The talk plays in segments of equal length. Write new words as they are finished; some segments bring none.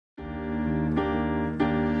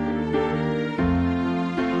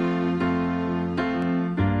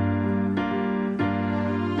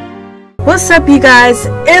What's up, you guys?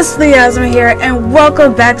 It's Leasmine here, and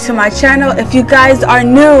welcome back to my channel. If you guys are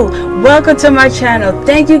new, welcome to my channel.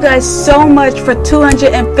 Thank you guys so much for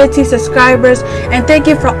 250 subscribers, and thank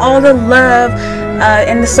you for all the love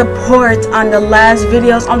and the support on the last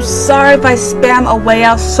videos. I'm sorry if I spam a way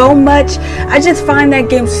out so much. I just find that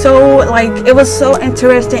game so, it was so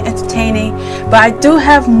interesting, entertaining, but I do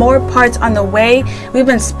have more parts on the way. We've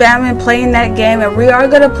been spamming playing that game, and we are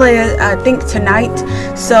gonna play it, I think, tonight.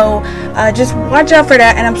 So just watch out for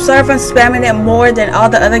that. And I'm sorry if I'm spamming it more than all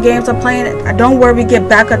the other games I'm playing. Don't worry, we get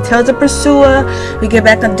back on Tales of Pursuer, we get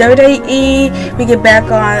back on WWE, we get back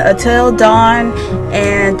on Until Dawn,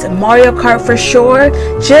 and Mario Kart for sure.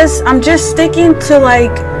 I'm just sticking to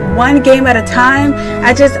one game at a time.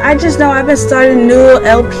 I just know I've been starting new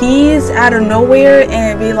LPs out of nowhere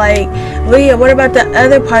and be like, Leah, what about the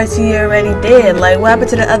other parts you already did? Like, what happened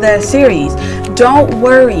to the other series? Don't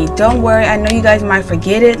worry. I know you guys might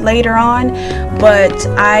forget it later on, but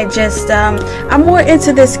I'm more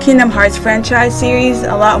into this Kingdom Hearts franchise series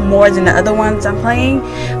a lot more than the other ones I'm playing.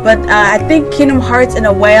 But I think Kingdom Hearts in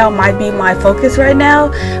a whale might be my focus right now.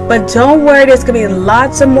 But don't worry, there's gonna be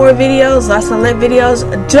lots of more videos, lots of lit videos.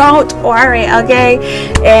 Don't worry, okay?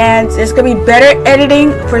 And it's gonna be better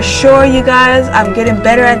editing for sure, you guys. I'm getting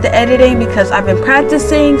better at the editing because I've been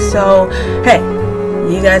practicing. So hey,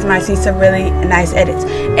 you guys might see some really nice edits.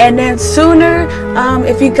 And then sooner,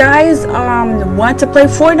 if you guys want to play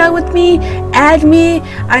Fortnite with me, add me.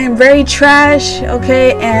 I am very trash,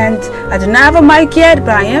 okay, and I do not have a mic yet,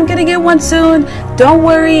 but I am gonna get one soon. Don't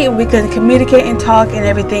worry, we can communicate and talk and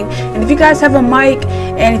everything. And if you guys have a mic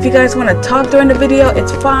and if you guys want to talk during the video,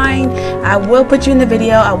 it's fine. I will put you in the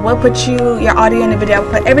video. I will put your audio in the video.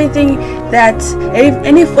 I'll put everything that's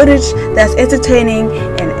any footage that's entertaining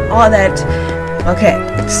and all that. Okay,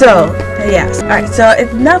 so yes, alright, so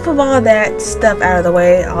enough of all that stuff out of the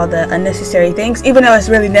way, all the unnecessary things, even though it's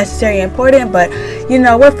really necessary and important, but you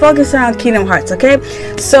know, we're focused on Kingdom Hearts, okay?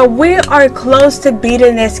 So we are close to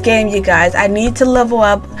beating this game, you guys. I need to level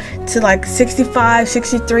up to 65,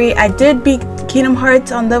 63. I did beat Kingdom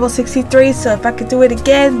Hearts on level 63, so if I could do it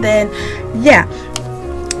again, then yeah.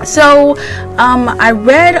 So I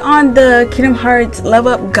read on the Kingdom Hearts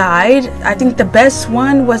level up guide. I think the best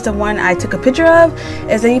one was the one I took a picture of,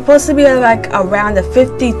 is that you're supposed to be around the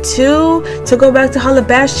 52 to go back to Hollow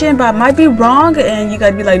Bastion, but I might be wrong and you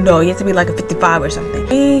gotta be like, no, you have to be like a 55 or something.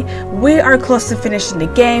 We are close to finishing the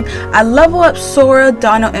game. I level up Sora,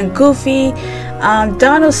 Donald, and Goofy.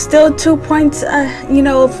 Donald's still 2 points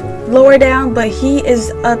lower down, but he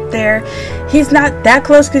is up there. He's not that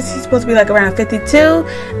close because he's supposed to be around 52,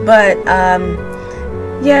 but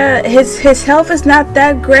yeah, his health is not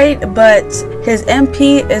that great, but his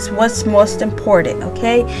MP is what's most important,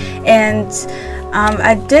 okay? And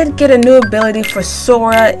I did get a new ability for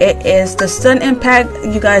Sora. It is the stun impact.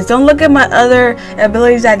 You guys, don't look at my other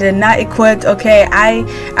abilities I did not equip, okay? I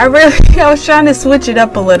was trying to switch it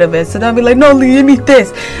up a little bit, so don't be like, no, Lee, give me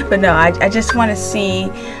this. But no, I just want to see.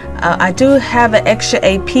 I do have an extra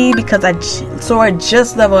AP because Sora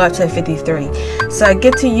just leveled up to 53, so I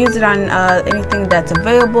get to use it on anything that's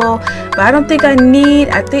available. But I don't think I need.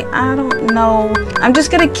 I don't know. I'm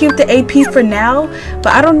just gonna keep the AP for now.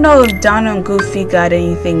 But I don't know if Donald and Goofy got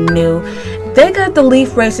anything new. They got the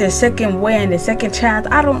Leaf Racer, second win, the second chance.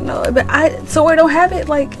 I don't know, but Sora don't have it.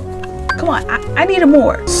 Come on, I need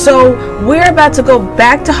more. So we're about to go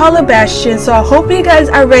back to Hollow Bastion, so I hope you guys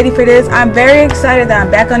are ready for this. I'm very excited that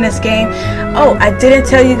I'm back on this game. Oh, I didn't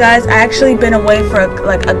tell you guys, I actually been away for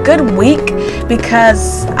a good week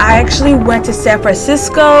because I actually went to San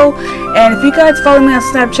Francisco. And if you guys follow me on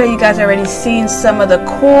Snapchat, you guys already seen some of the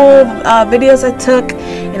cool videos I took,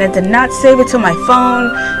 and I did not save it to my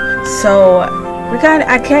phone, so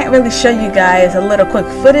I can't really show you guys a little quick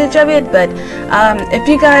footage of it. But if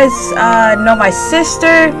you guys know my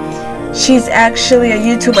sister, she's actually a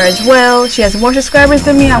YouTuber as well. She has more subscribers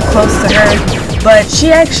than me. I'm close to her, but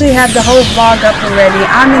she actually had the whole vlog up already.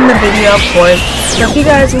 I'm in the video, of course, so if you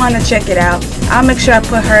guys want to check it out, I'll make sure I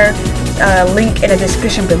put her link in the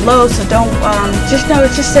description below. So don't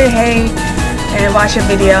just say hey and watch a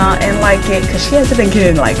video and like it, because she hasn't been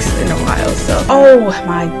getting likes in a while. So oh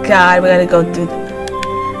my god, we gotta go through.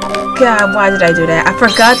 God, why did I do that? I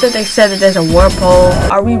forgot that they said that there's a whirlpool.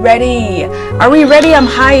 Are we ready? Are we ready? I'm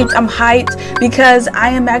hyped. I'm hyped because I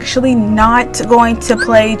am actually not going to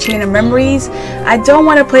play Chain of Memories. I don't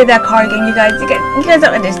want to play that card game, you guys. You guys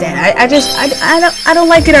don't understand. I don't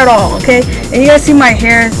like it at all, okay? And you guys see my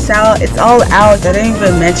hair, it's all out. I didn't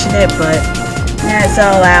even mention it, but yeah, it's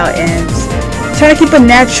all out. And trying to keep it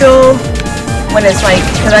natural when it's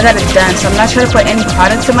because I got it done, so I'm not trying to put any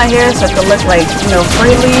products in my hair so it can look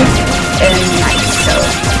freely. and nice. So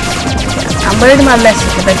yeah, I'm learning my lesson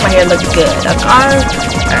to make my hair look good.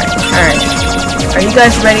 Alright. Are you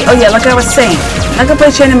guys ready? Oh yeah, like I was saying, I'm not gonna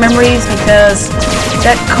play Chain of Memories because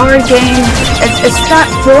that card game, it's not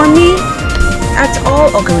for me at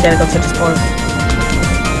all. Okay, we gotta go to this board.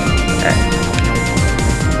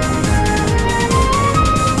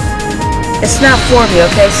 It's not for me,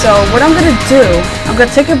 okay? So what I'm gonna do, I'm gonna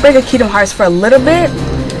take a break of Kingdom Hearts for a little bit.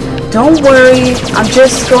 Don't worry, I'm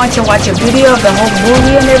just going to watch a video of the whole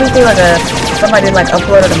movie and everything, like somebody like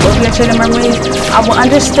uploaded a movie on Chain of Memories. I will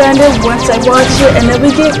understand it once I watch it, and then we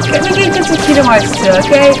get to Kingdom Hearts too,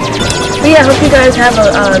 okay? But yeah, I hope you guys have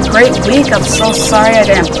a great week. I'm so sorry I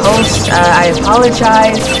didn't post. I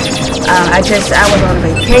apologize. I was on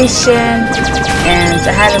vacation and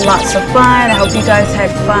I had lots of fun. I hope you guys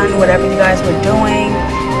had fun, whatever you guys were doing,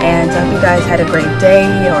 and I hope you guys had a great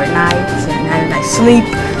day or night and had a nice sleep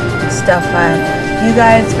and stuff. You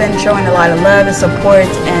guys been showing a lot of love and support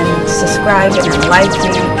and subscribing and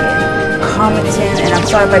liking and commenting, and I'm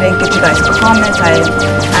sorry if I didn't get you guys comments.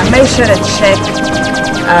 I made sure to check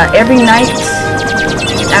every night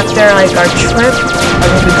after like our trip, or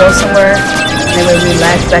when we go somewhere and then we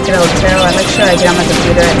relax back in the hotel. I make sure I get on my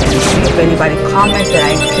computer and see if anybody comments that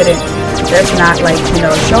I couldn't, that's not like, you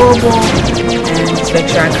know, showable, and just make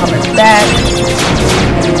sure I comment back.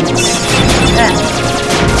 And yeah,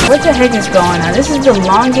 what the heck is going on? This is the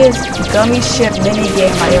longest gummy ship mini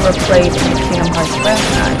game I ever played in the Kingdom Hearts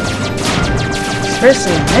franchise,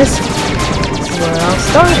 especially in this one. This is where it all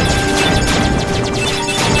started.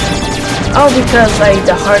 Oh, because like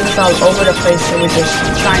the heart is all over the place, so we're just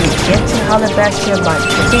trying to get to Hollow Bastion by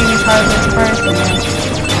defeating these hearts first, and then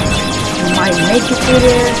we might make it through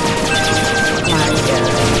there. My God.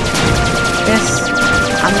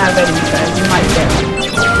 I'm not ready, you guys. You might fail.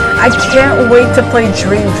 I can't wait to play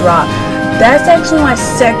Dream Drop. That's actually my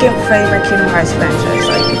second favorite Kingdom Hearts franchise.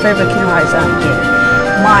 Like, favorite Kingdom Hearts game.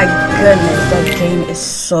 My goodness, that game is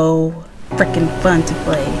so freaking fun to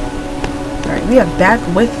play. Alright, we are back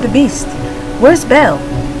with the beast. Where's Belle?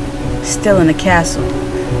 Still in the castle.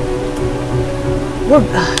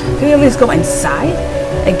 Can we at least go inside?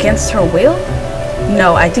 Against her will?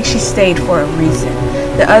 No, I think she stayed for a reason.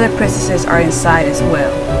 The other princesses are inside as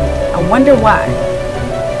well. I wonder why.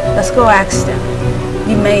 Let's go ask them.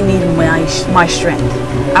 You may need my strength.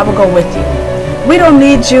 I will go with you. We don't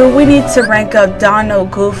need you. We need to rank up Dono,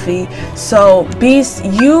 Goofy. So, Beast,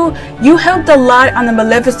 you helped a lot on the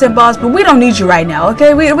Maleficent boss, but we don't need you right now,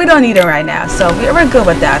 okay? We don't need it right now. So, we're good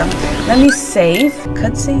without him. Let me save.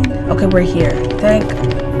 Cutscene? Okay, we're here. Thank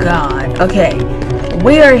God. Okay.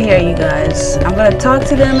 We are here, you guys. I'm going to talk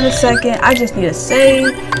to them in a second. I just need a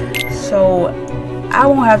save. So, I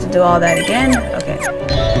won't have to do all that again. Okay.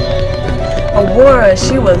 Aurora,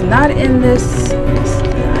 she was not in this.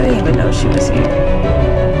 I didn't even know she was here.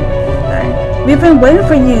 Alright. We've been waiting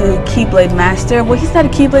for you, Keyblade Master. Well, he's not a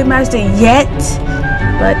Keyblade Master yet,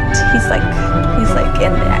 but he's like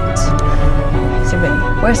in that. So really,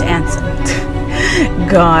 where's Ansem?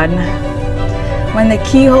 Gone. When the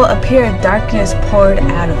keyhole appeared, darkness poured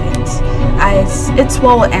out of it. It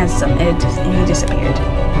swallowed Ansem, and he disappeared.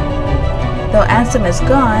 Though Ansem is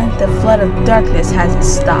gone, the flood of darkness hasn't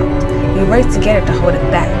stopped. We raced together to hold it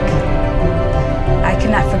back. I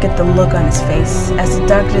cannot forget the look on his face as the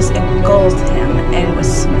darkness engulfed him, and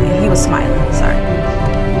he was smiling. Sorry.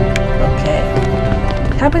 Okay.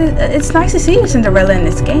 It's nice to see you, Cinderella, in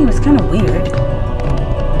this game. It's kind of weird,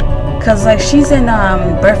 cause like she's in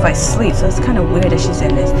Birth by Sleep, so it's kind of weird that she's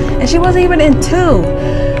in this, and she wasn't even in 2.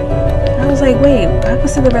 I was like, wait, how come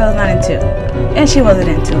Cinderella's not in 2? And she wasn't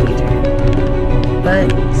in 2 either.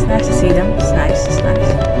 But it's nice to see them. It's nice. It's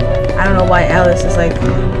nice. I don't know why Alice is like.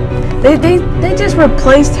 They just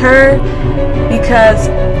replaced her because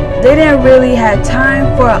they didn't really have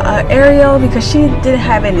time for Ariel, because she didn't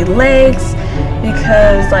have any legs,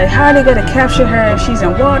 because like how are they gonna capture her if she's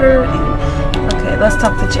in water? Okay, let's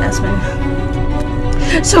talk to Jasmine.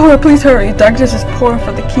 So please hurry, darkness is pouring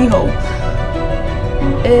for the keyhole.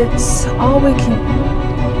 It's all we can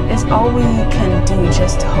do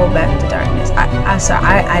just to hold back the darkness. I'm sorry,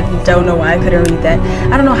 I don't know why I couldn't read that.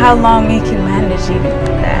 I don't know how long we can manage even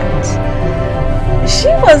that. She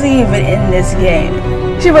wasn't even in this game.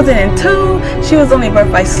 She wasn't in 2. She was only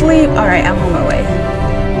Birth by Sleep. Alright, I'm on my way.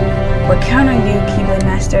 We're counting on you, Keyblade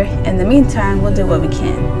Master. In the meantime, we'll do what we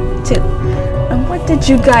can, too. And what did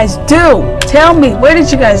you guys do? Tell me, what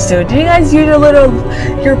did you guys do? Did you guys use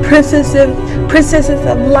your princesses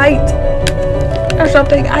of light or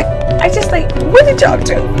something? I just like, what did y'all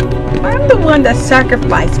do? I'm the one that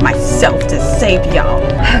sacrificed myself to save y'all.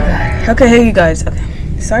 Okay, hey you guys. Okay,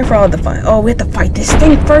 Sorry for all the fun. Oh, we have to fight this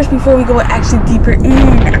thing first before we go actually deeper in.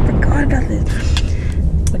 I forgot about this.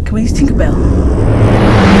 But can we use Tinkerbell?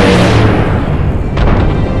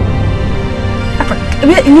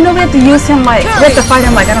 You know we have to use him like, we have to fight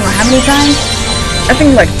him like, I don't know how many times? I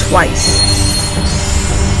think like twice.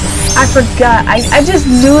 I forgot. I just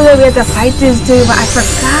knew that we had to fight this dude, but I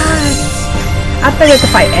forgot. I thought we had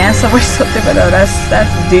to fight Ansem or something, but no, that's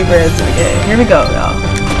deeper into the game. Here we go, y'all.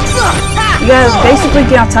 You gotta basically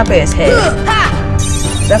get on top of his head.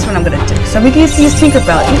 That's what I'm gonna do. So we can use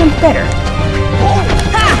Tinkerbell even better.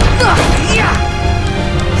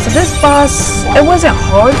 So this boss, it wasn't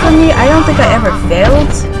hard for me. I don't think I ever failed.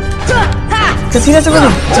 Because he doesn't really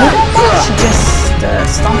do that much. He just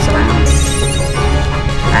stomps around.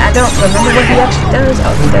 I don't remember what he actually does.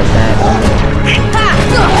 Oh, he does that. Oh,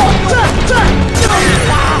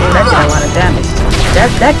 that did a lot of damage.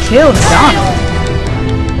 That killed Donald.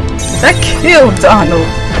 That killed Donald.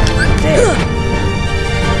 Damn.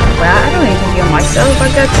 Well, I don't even heal myself. I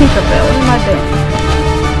got Tinkerbell. What am I doing?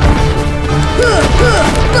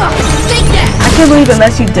 I can't believe it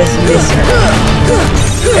lets you dismiss her.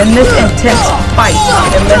 In this intense fight,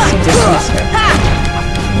 it lets you dismiss her.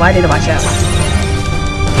 Well, I need to watch out.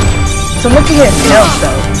 So look at his health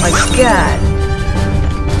though. Like, God.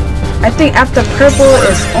 I think after purple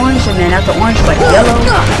is orange, and then after orange is like yellow.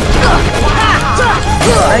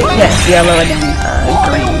 Right? Yes, yellow and then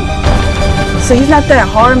green. So he's not that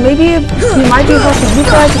hard. Maybe he might be hard for you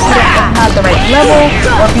guys if you're not at the right level,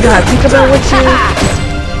 or if you don't have Tinkerbell with you.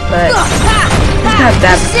 But he's not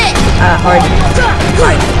that hard to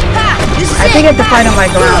fight. I think I have to fight him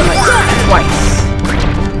like around like twice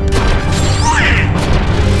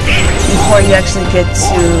before you actually get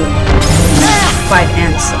to fight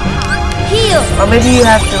Ansem. Or maybe you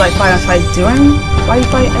have to like fight him twice during while you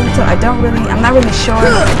fight Ansem. I'm not really sure.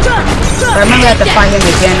 But I remember I had to fight him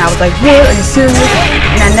again. I was like, what? Are you serious?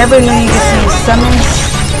 And I never knew you could see summons.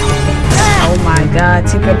 Oh my god,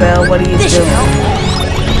 Tinkerbell, what are you doing?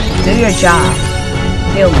 Do your job.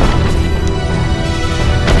 Heal me.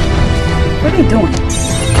 What are you doing?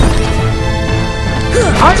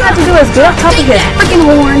 All you have to do is get up top of his freaking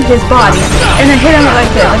horn, his body, and then hit him like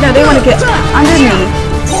this. Like, no, they want to get underneath.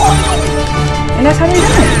 And that's how they do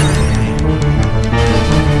it.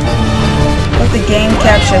 Hope the game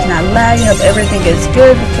capture is not lagging. Hope everything is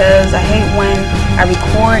good, because I hate when I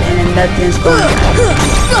record and then nothing's going on.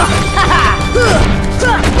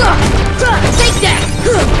 Take that!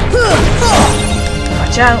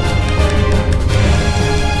 Watch out.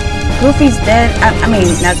 Goofy's dead. I mean,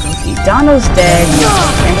 not Goofy. Donald's dead.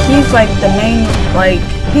 And he's like the main, like,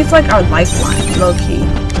 he's like our lifeline, low key.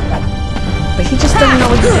 But he just doesn't know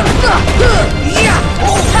what he's doing.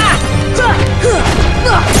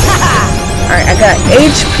 Alright, I got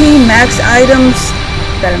HP max items.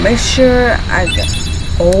 Gotta make sure I got.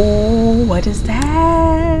 Oh, what is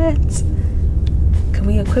that? Can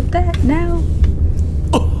we equip that now?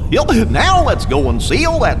 Now let's go and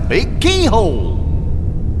seal that big keyhole.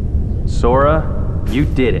 Sora, you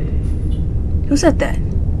did it. Who said that?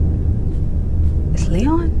 It's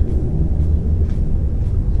Leon?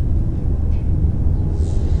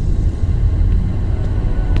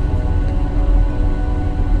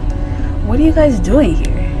 What are you guys doing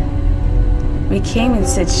here? We came in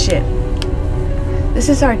Sid's ship. This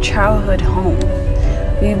is our childhood home.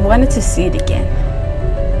 We wanted to see it again.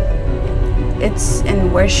 It's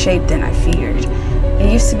in worse shape than I feared.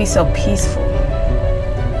 It used to be so peaceful.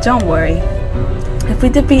 Don't worry. If we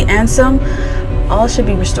defeat Ansem, all should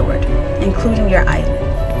be restored, including your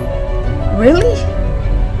island. Really?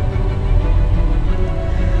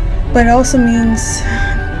 But it also means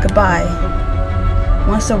goodbye.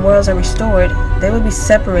 Once the worlds are restored, they will be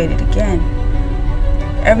separated again.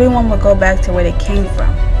 Everyone will go back to where they came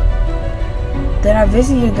from. Then I'll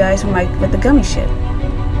visit you guys with the gummy ship.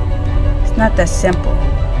 It's not that simple.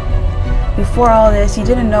 Before all this, you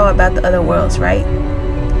didn't know about the other worlds, right?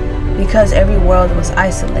 Because every world was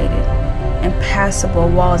isolated. Impassable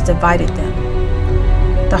walls divided them.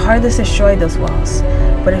 The Heartless destroyed those walls,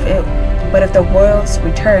 but if the worlds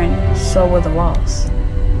return, so will the walls.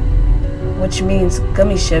 Which means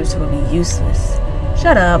gummy ships will be useless.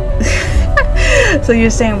 Shut up. So you're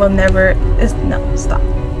saying we'll never... No, stop.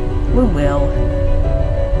 We will.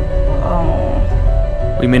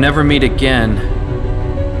 Oh. We may never meet again,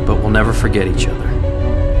 but we'll never forget each other.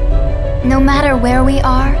 No matter where we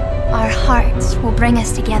are, our hearts will bring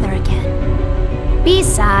us together again.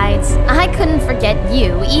 Besides, I couldn't forget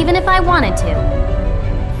you, even if I wanted to.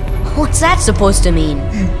 What's that supposed to mean?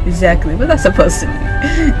 Exactly, what's that supposed to mean?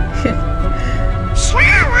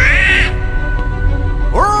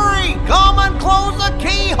 Hurry! Come and close the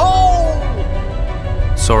key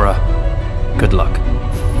Sora, good luck.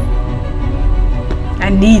 I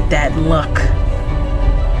need that luck.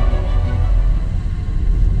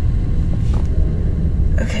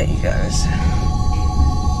 Okay, you guys.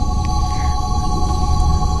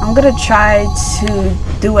 I'm gonna try to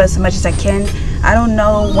do as much as I can. I don't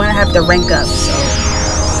know when I have to rank up, so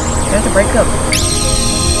I have to rank up.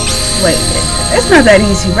 Wait, it's not that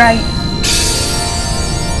easy, right?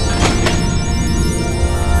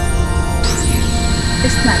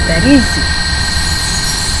 It's not that easy.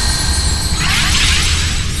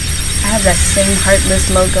 I have that same Heartless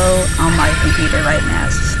logo on my computer right now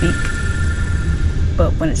as we speak,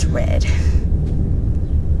 but when it's red.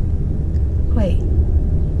 Wait.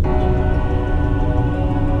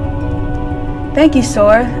 Thank you,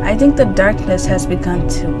 Sora. I think the darkness has begun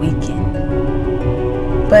to weaken,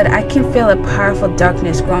 but I can feel a powerful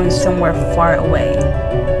darkness growing somewhere far away.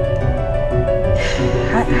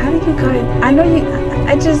 How do you guys? I know you.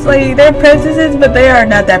 I just like they're presences, but they are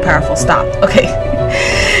not that powerful. Stop. Okay.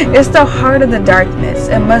 It's the heart of the darkness.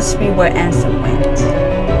 It must be where Ansem went.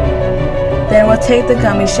 Then we'll take the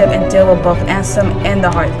gummy ship and deal with both Ansem and the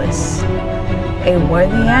Heartless. A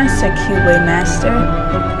worthy answer, Keyblade Master.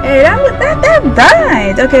 Hey, that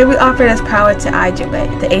rhymed. Okay, we offer this power to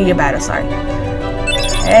aid your battle. Sorry.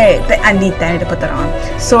 Hey, I need to put that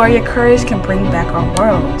on. Sora, your courage can bring back our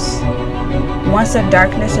worlds. Once the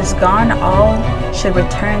darkness is gone, all should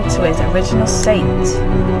return to its original state.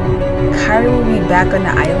 Kairi will be back on the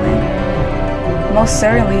island. Most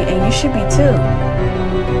certainly, and you should be too.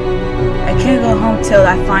 I can't go home till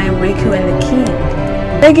I find Riku and the king.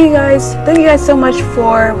 Thank you guys so much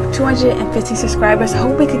for 250 subscribers. I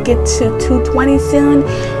hope we could get to 220 soon.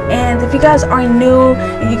 And if you guys are new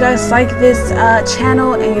and you guys like this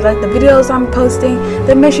channel and you like the videos I'm posting,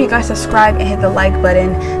 then make sure you guys subscribe and hit the like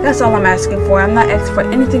button. That's all I'm asking for. I'm not asking for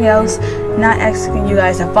anything else. Not asking you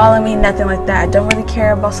guys to follow me, nothing like that. I don't really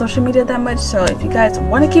care about social media that much, so if you guys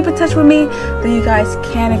want to keep in touch with me, then you guys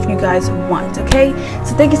can if you guys want. Okay,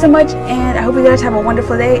 so thank you so much, and I hope you guys have a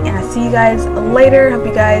wonderful day, and I see you guys later. Hope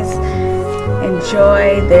you guys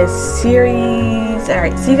enjoy this series. All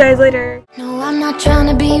right, see you guys later. No, I'm not trying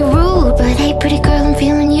to be rude, but hey, pretty girl, I'm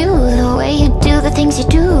feeling you. The way you do the things you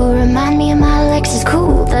do remind me of my Lexus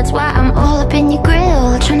cool. That's why I'm all up in your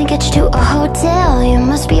grill, trying to get you to a hotel. You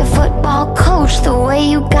must be a football coach, the way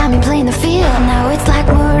you got me playing the field. Now it's like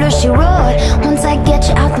murder, she wrote. Once I get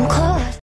you out them clothes.